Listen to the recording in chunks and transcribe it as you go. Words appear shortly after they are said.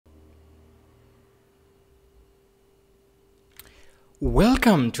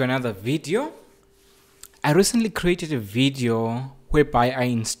Welcome to another video. I recently created a video whereby I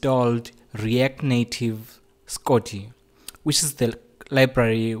installed React Native Skottie, which is the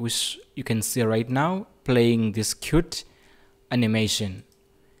library which you can see right now playing this cute animation.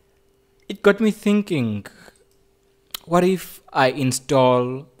 It got me thinking, what if I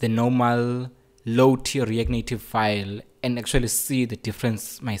install the normal Lottie React Native file and actually see the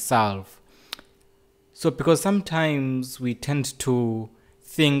difference myself? So because sometimes we tend to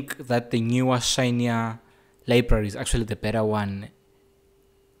think that the newer, shinier library is actually the better one,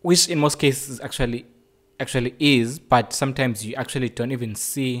 which in most cases actually is, but sometimes you actually don't even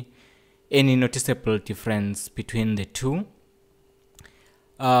see any noticeable difference between the two.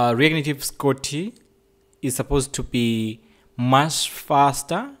 React Native Skottie is supposed to be much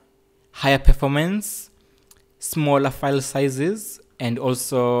faster, higher performance, smaller file sizes, and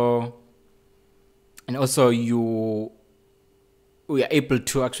also we are able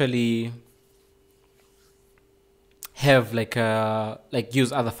to actually have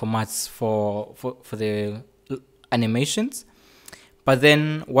use other formats for the animations. But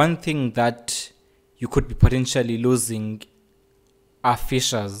then one thing that you could be potentially losing are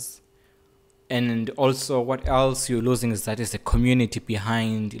features, and also what else you're losing is the community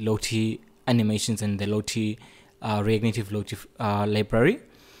behind Lottie animations and the Lottie React Native Lottie library.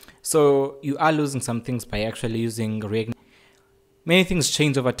 So you are losing some things by actually using React. Many things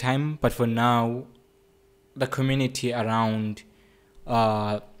change over time, but for now, the community around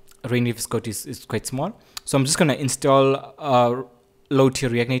React Native Skottie is quite small. So I'm just gonna install Lottie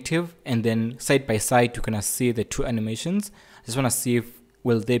React Native, and then side by side you're gonna see the two animations. I just wanna see if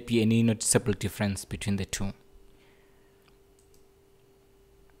will there be any noticeable difference between the two.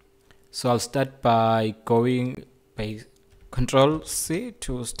 So I'll start by going by Control C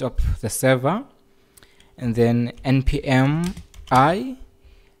to stop the server, and then npm I,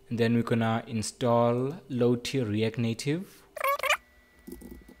 and then we're gonna install Lottie React Native.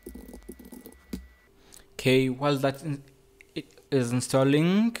 Okay, while it is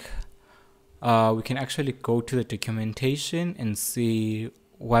installing, we can actually go to the documentation and see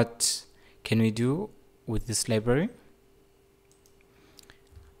what can we do with this library.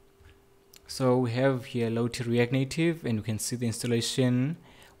 So we have here Lottie React Native, and we can see the installation.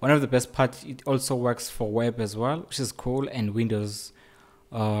 One of the best parts, it also works for web as well, which is cool, and Windows,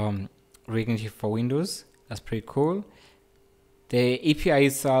 React Native for Windows. That's pretty cool. The API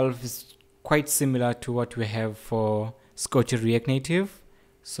itself is quite similar to what we have for Skottie React Native.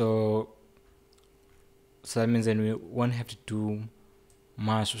 So that means then we won't have to do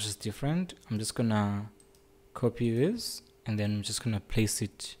much, which is different. I'm just gonna copy this, and then I'm just gonna place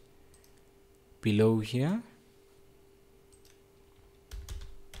it below here.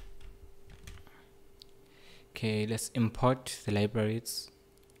 Okay, let's import the library. It's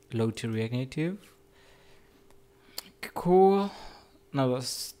Lottie React Native. Cool. Now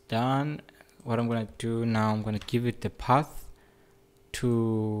that's done. What I'm gonna do now, I'm gonna give it the path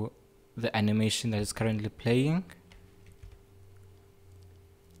to the animation that is currently playing,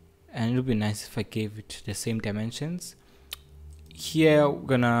 and it would be nice if I gave it the same dimensions. Here we're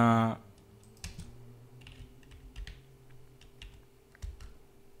gonna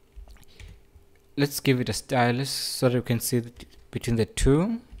let's give it a stylus so that you can see between the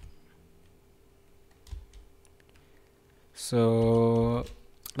two. So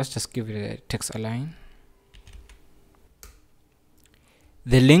let's just give it a text align.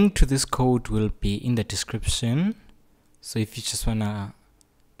 The link to this code will be in the description. So if you just wanna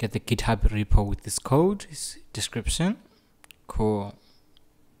get the GitHub repo with this code, it's description. Cool.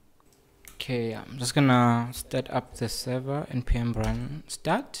 Okay, I'm just gonna start up the server, npm run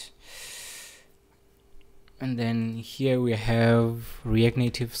start. And then here we have React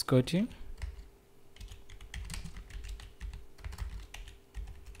Native Skottie.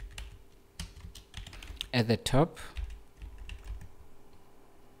 At the top.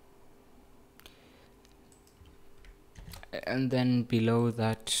 And then below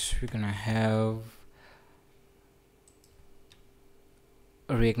that, we're gonna have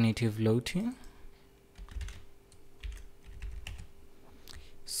React Native Lottie.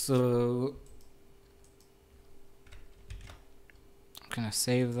 So gonna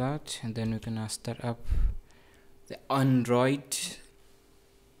save that, and then we're gonna start up the Android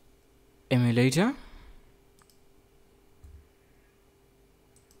emulator.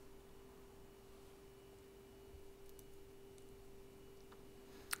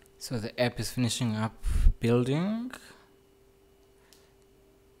 So the app is finishing up building.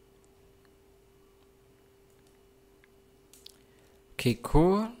 Okay,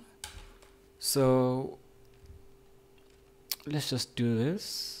 cool. So let's just do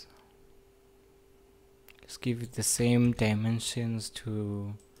this. Let's give it the same dimensions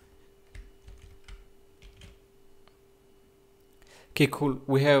to. Okay, cool.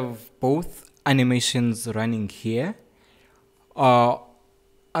 We have both animations running here. On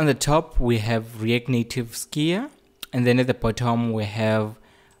the top we have React Native Skia, and then at the bottom we have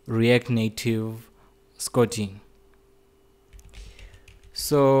React Native Skottie.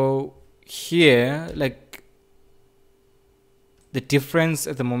 So here, like, the difference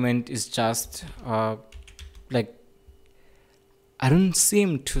at the moment is just like, I don't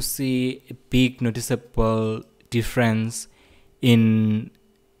seem to see a big noticeable difference in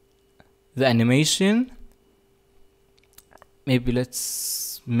the animation. Maybe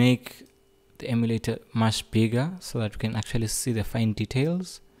let's make the emulator much bigger so that we can actually see the fine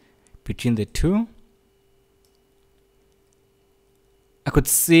details between the two. I could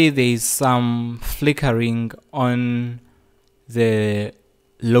see there is some flickering on the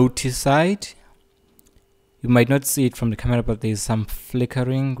Lottie side. You might not see it from the camera, but there is some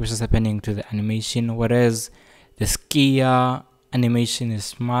flickering which is happening to the animation, whereas the Skia animation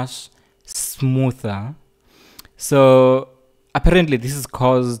is much smoother. So apparently this is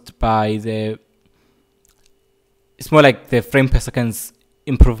caused by it's more like the frame per second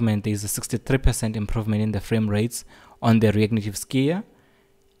improvement. There is a 63% improvement in the frame rates on the React Native Skia,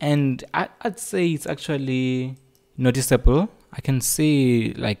 and I'd say it's actually noticeable. I can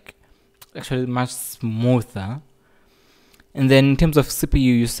see, like, actually much smoother. And then in terms of CPU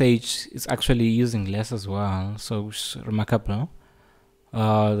usage, it's actually using less as well, so it's remarkable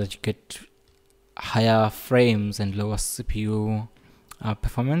that you get higher frames and lower CPU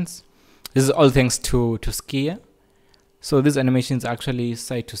performance. This is all thanks to Skia. So these animations are actually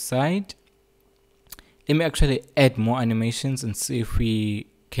side to side. Let me actually add more animations and see if we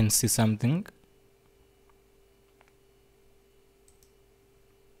can see something.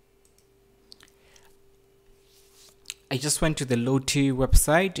 I just went to the Lottie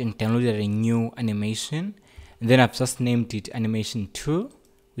website and downloaded a new animation, and then I've just named it animation 2,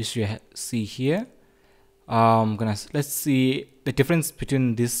 which you see here. Let's see the difference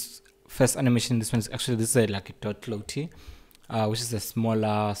between this first animation and this one. Is actually, this is like a .lottie, which is a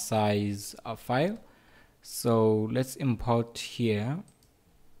smaller size file. So let's import here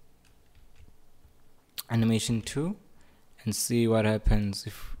animation 2 and see what happens.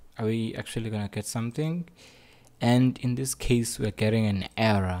 If are we actually gonna get something? And in this case we're getting an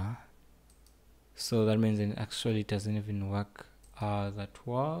error, so that means it actually doesn't even work that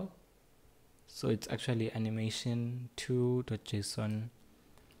well. So it's actually animation2.json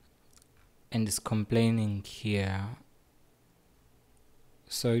and it's complaining here.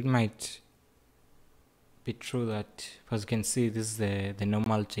 So it might be true that, because you can see this is the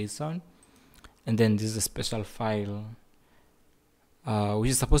normal JSON, and then this is a special file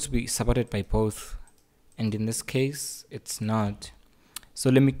which is supposed to be supported by both, and in this case it's not. So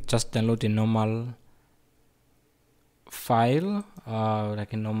let me just download a normal file,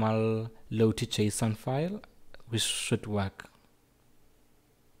 like a normal Lottie JSON file, which should work.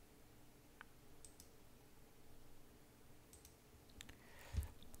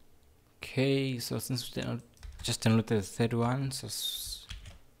 Okay, so since we just downloaded the third one, so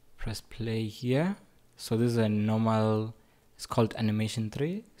press play here. So this is a normal, it's called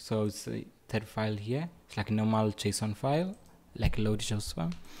animation3. So it's the third file here. It's like a normal JSON file, like a Lottie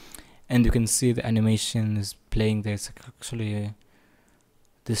JSON, and you can see the animation is playing there. It's actually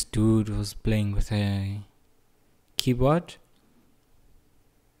this dude was playing with a keyboard.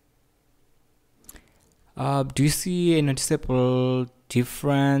 Do you see a noticeable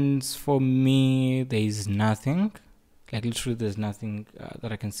difference? For me, there is nothing. Like, literally there's nothing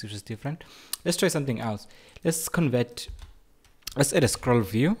that I can see which is different. Let's try something else. Let's add a scroll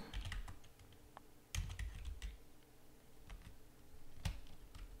view.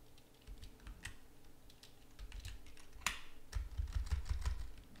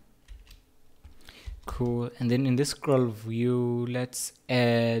 Cool. And then in this scroll view, let's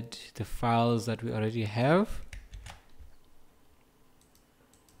add the files that we already have.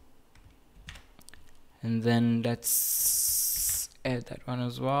 And then let's add that one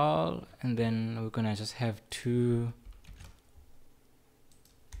as well. And then we're gonna just have two.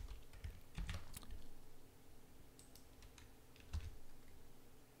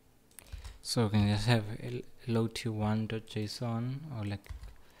 So we can just have a lottie1.json or like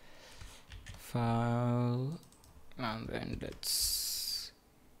file, and then let's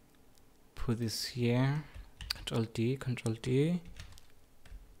put this here. Control D, Control D.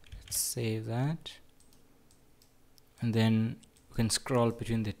 Let's save that. And then we can scroll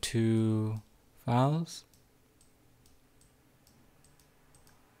between the two files.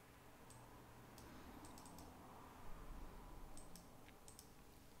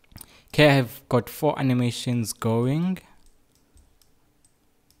 Okay, I've got 4 animations going,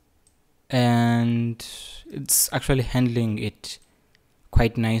 and it's actually handling it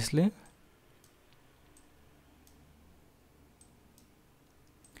quite nicely.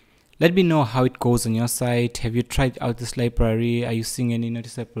 Let me know how it goes on your side. Have you tried out this library? Are you seeing any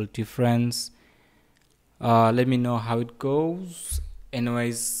noticeable difference? Let me know how it goes.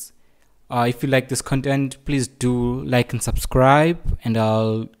 Anyways, if you like this content, please do like and subscribe, and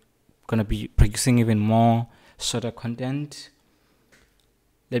I'll gonna be producing even more shorter content.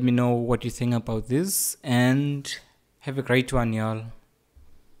 Let me know what you think about this, and have a great one, y'all.